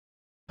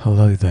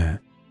Hello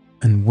there,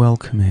 and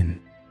welcome in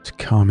to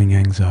Calming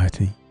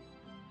Anxiety,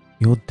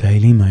 your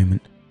daily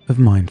moment of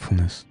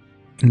mindfulness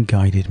and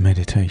guided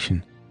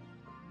meditation.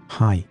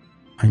 Hi,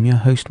 I'm your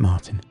host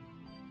Martin,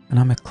 and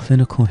I'm a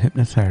clinical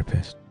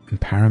hypnotherapist and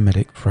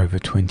paramedic for over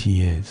 20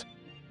 years.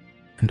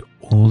 And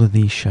all of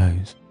these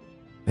shows,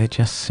 they're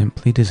just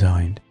simply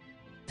designed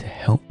to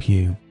help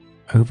you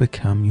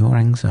overcome your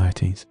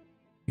anxieties,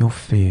 your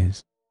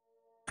fears,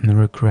 and the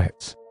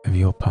regrets of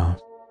your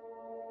past.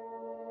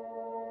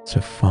 So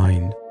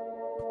find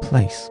a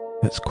place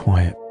that's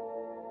quiet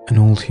and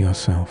all to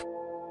yourself,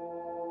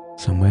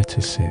 somewhere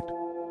to sit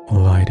or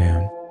lie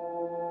down,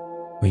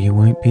 where you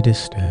won't be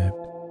disturbed,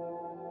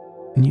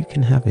 and you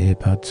can have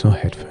earbuds or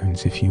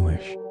headphones if you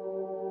wish.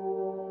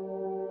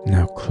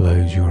 Now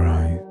close your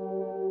eyes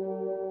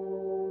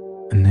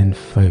and then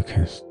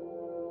focus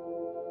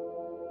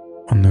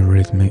on the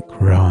rhythmic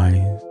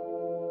rise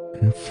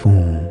and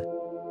fall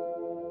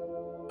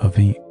of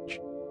each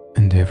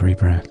and every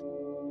breath,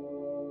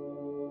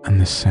 and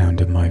the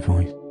sound of my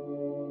voice,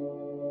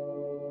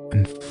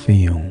 and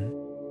feel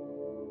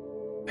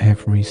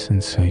every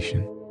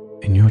sensation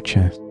in your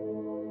chest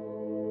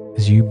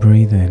as you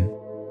breathe in,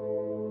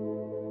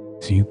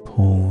 as you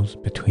pause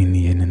between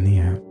the in and the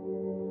out,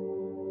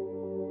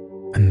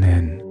 and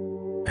then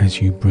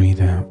as you breathe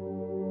out,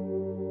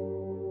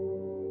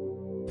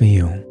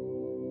 feel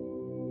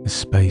the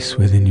space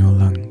within your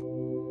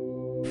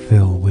lungs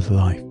fill with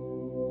life,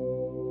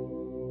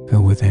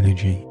 fill with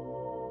energy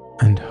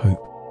and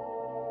hope.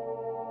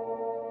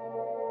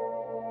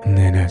 And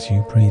then as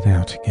you breathe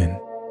out again,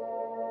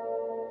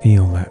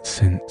 feel that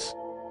sense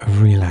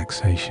of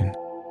relaxation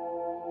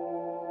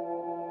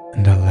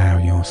and allow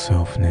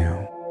yourself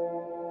now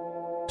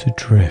to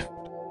drift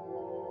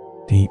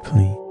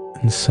deeply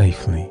and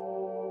safely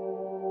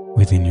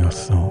within your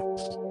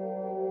thoughts.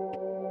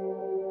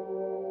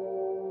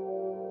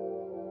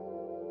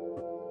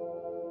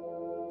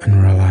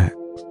 And relax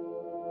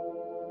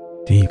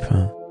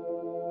deeper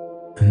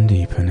and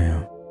deeper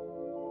now,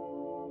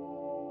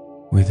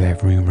 with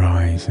every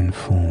rise and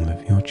fall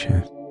of your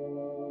chest,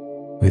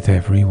 with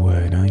every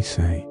word I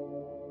say,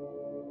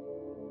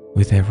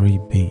 with every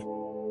beat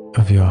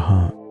of your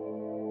heart.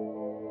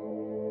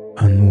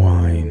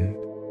 Unwind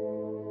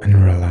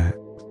and relax.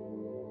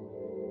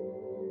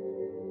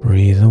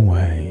 Breathe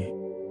away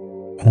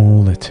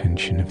all the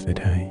tension of the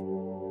day.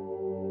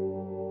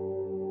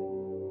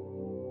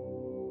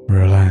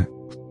 Relax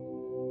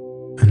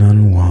and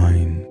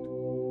unwind,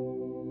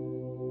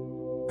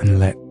 and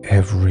let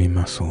every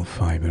muscle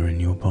fiber in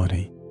your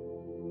body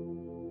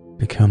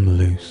become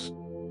loose,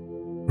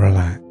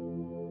 relax,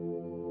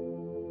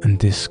 and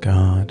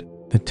discard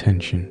the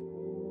tension,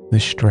 the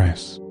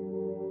stress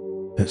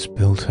that's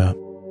built up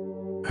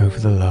over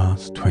the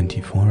last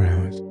 24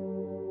 hours.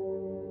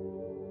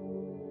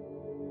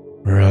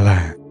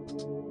 Relax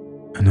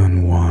and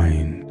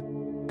unwind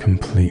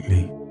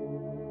completely,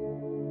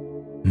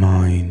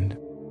 mind,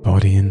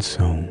 body and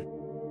soul,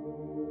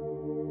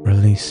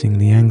 releasing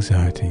the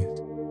anxieties,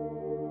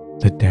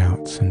 the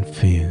doubts and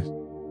fears.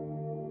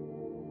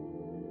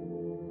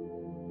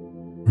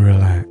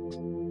 Relax,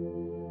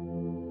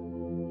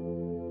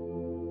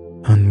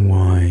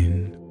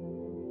 unwind,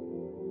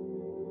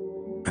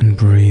 and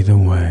breathe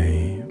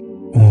away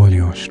all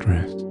your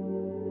stress,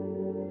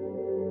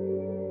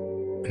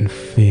 and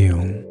feel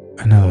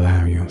and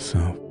allow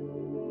yourself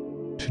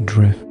to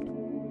drift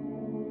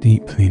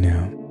deeply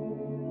now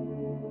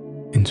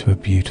into a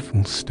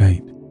beautiful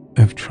state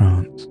of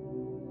trance.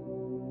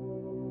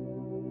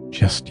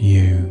 Just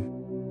you,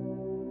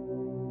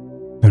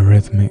 the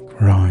rhythmic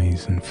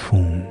rise and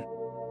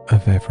fall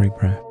of every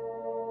breath,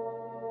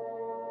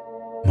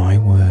 my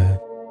word,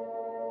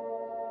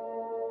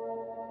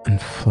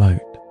 and float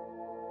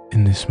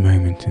in this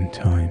moment in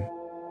time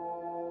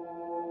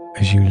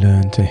as you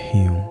learn to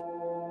heal,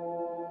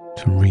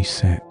 to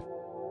reset.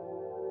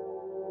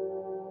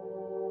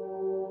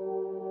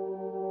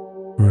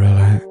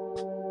 Relax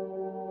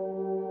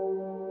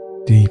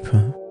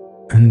deeper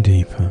and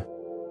deeper.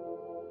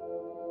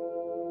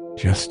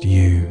 Just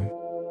you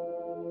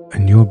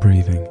and your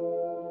breathing,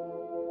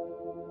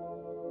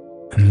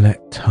 and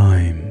let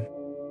time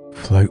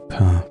float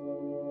past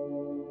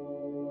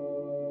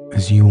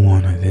as you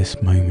honor this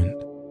moment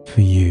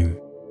for you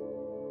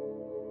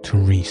to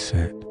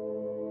reset,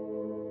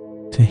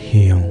 to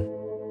heal,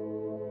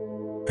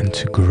 and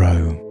to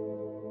grow.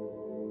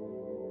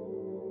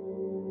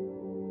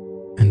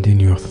 And in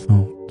your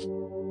thoughts,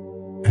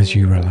 as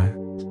you relax,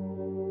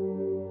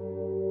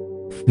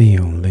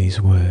 feel these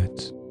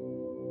words,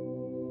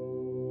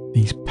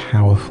 these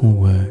powerful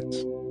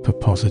words for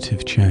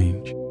positive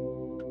change,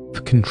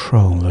 for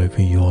control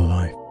over your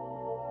life,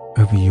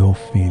 over your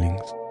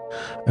feelings,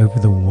 over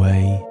the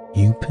way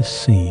you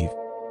perceive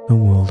the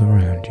world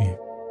around you.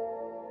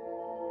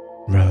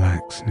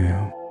 Relax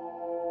now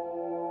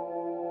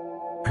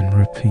and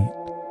repeat.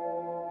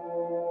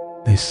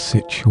 This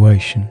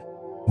situation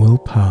will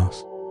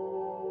pass,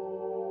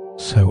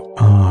 so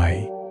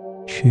I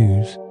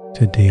choose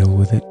to deal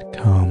with it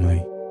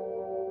calmly.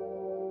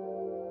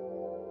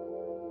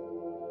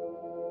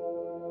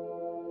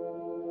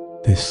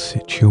 This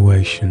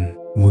situation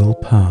will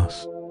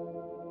pass,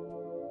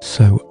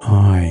 so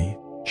I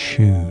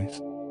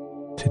choose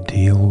to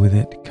deal with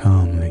it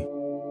calmly.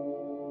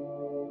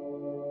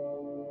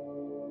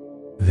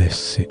 This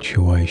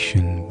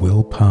situation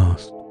will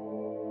pass,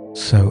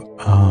 so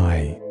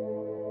I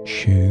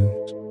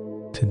choose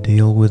to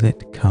deal with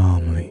it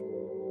calmly.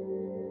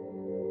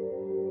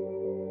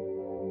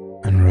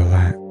 And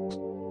relax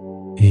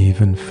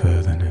even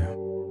further now.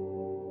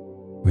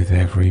 With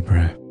every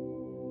breath,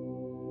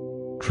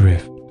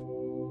 drift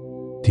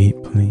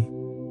deeply,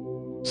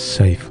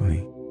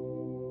 safely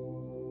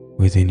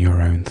within your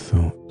own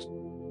thoughts.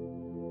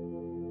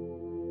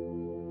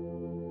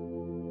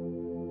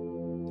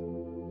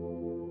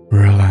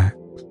 Relax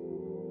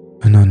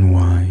and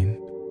unwind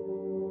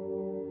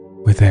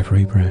with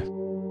every breath,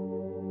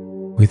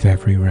 with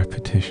every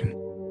repetition.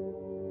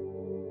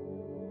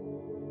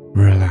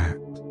 Relax.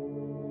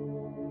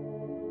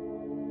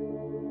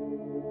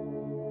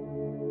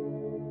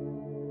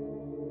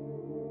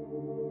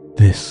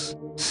 This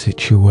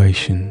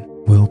situation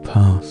will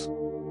pass,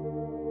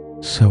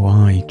 so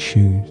I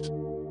choose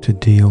to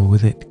deal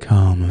with it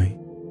calmly.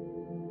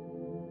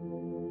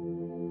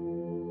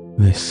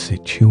 This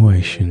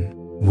situation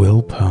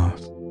will pass,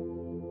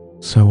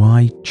 so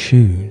I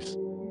choose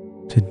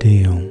to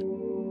deal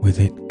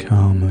with it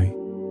calmly.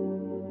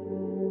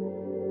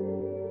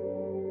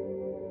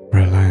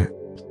 Relax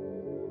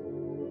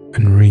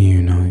and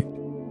reunite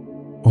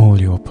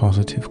all your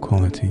positive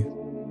qualities.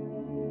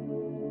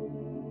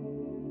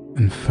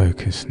 And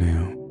focus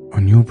now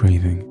on your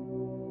breathing,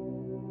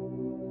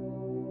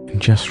 and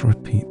just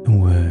repeat the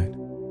word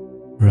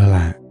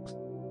relax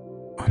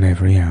on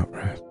every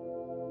out-breath,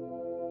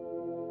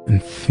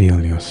 and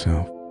feel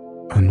yourself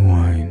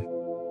unwind.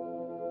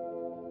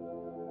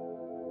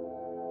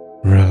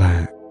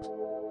 Relax.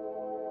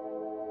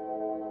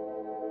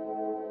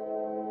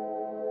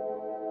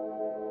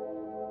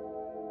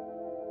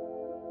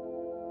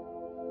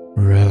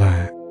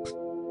 Relax.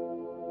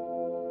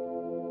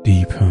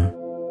 Deeper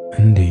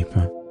and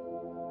deeper.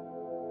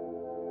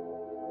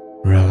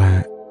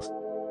 Relax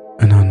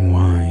and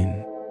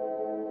unwind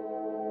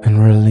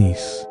and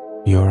release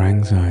your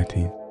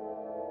anxiety.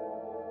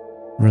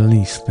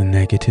 Release the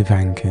negative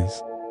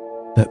anchors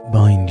that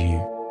bind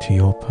you to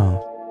your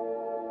path.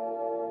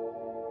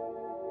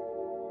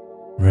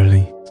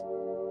 Release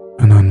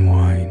and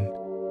unwind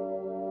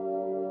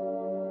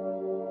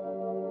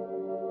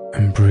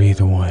and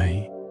breathe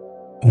away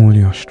all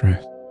your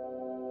stress.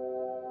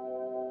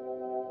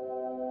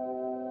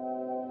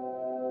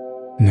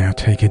 Now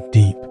take a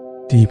deep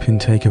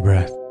intake of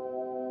breath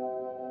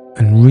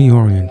and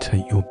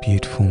reorientate your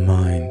beautiful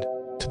mind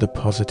to the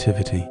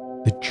positivity,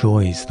 the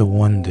joys, the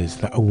wonders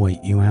that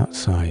await you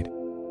outside.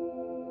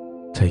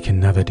 Take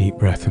another deep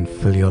breath and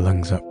fill your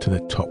lungs up to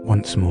the top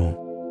once more.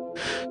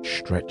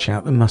 Stretch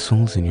out the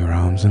muscles in your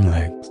arms and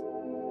legs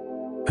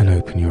and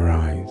open your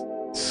eyes.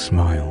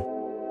 Smile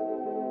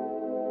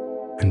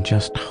and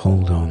just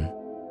hold on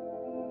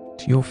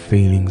to your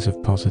feelings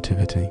of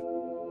positivity,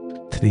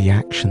 to the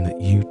action that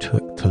you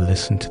took to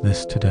listen to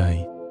this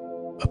today,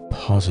 a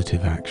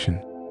positive action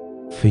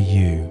for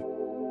you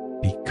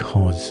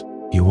because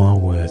you are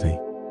worthy.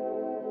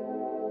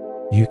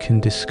 You can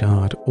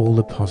discard all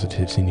the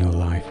positives in your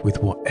life with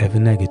whatever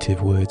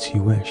negative words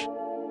you wish,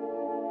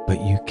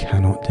 but you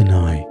cannot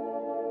deny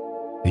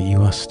that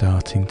you are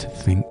starting to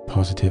think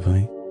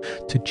positively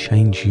to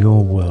change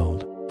your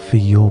world for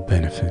your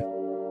benefit.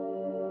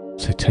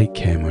 So take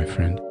care, my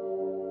friend.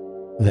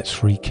 Let's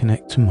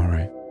reconnect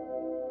tomorrow.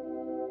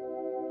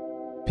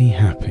 Be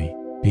happy,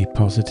 be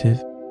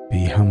positive,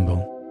 be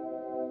humble,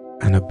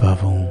 and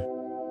above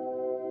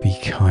all, be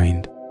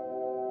kind